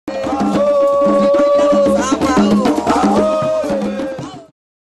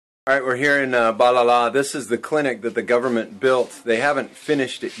We're here in Gbalala. This is the clinic that the government built. They haven't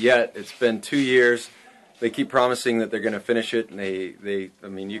finished it yet. It's been 2 years. They keep promising that they're going to finish it, and I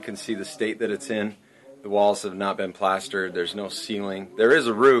mean, you can see the state that it's in. The walls have not been plastered. There's no ceiling. There is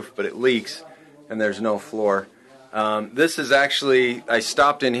a roof, but it leaks, and there's no floor. This is actually, I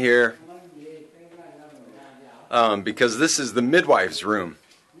stopped in here because this is the midwife's room,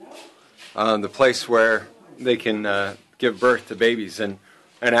 the place where they can give birth to babies, and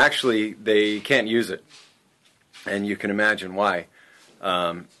actually they can't use it, and you can imagine why.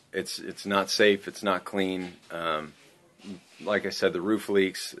 It's not safe, it's not clean. Like I said, the roof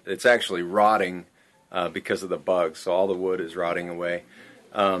leaks. It's actually rotting because of the bugs, so all the wood is rotting away.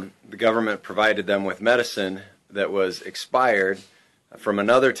 The government provided them with medicine that was expired from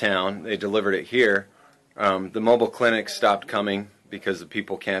another town. They delivered it here. The mobile clinic stopped coming because the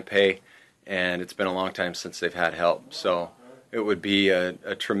people can't pay, and it's been a long time since they've had help. So it would be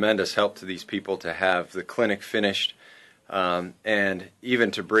a tremendous help to these people to have the clinic finished, and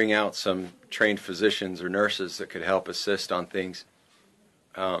even to bring out some trained physicians or nurses that could help assist on things.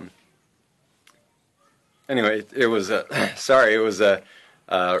 Anyway, it was sorry, it was a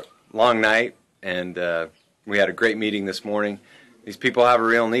long night, and we had a great meeting this morning. These people have a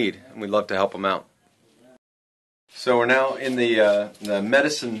real need, and we'd love to help them out. So we're now in the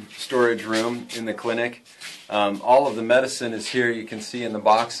medicine storage room in the clinic. All of the medicine is here. You can see in the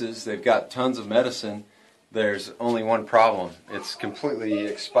boxes. They've got tons of medicine. There's only one problem. It's completely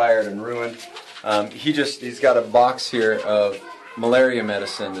expired and ruined. He's got a box here of malaria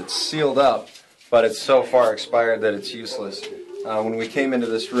medicine that's sealed up, but it's so far expired that it's useless. When we came into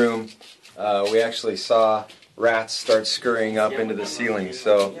this room, we actually saw rats start scurrying up into the ceiling.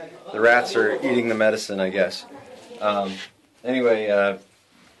 So the rats are eating the medicine, I guess. Anyway,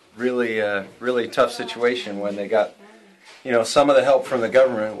 really tough situation when they got, some of the help from the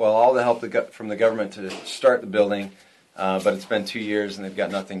government. Well, all the help from the government to start the building, but it's been 2 years and they've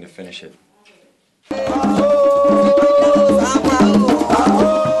got nothing to finish it.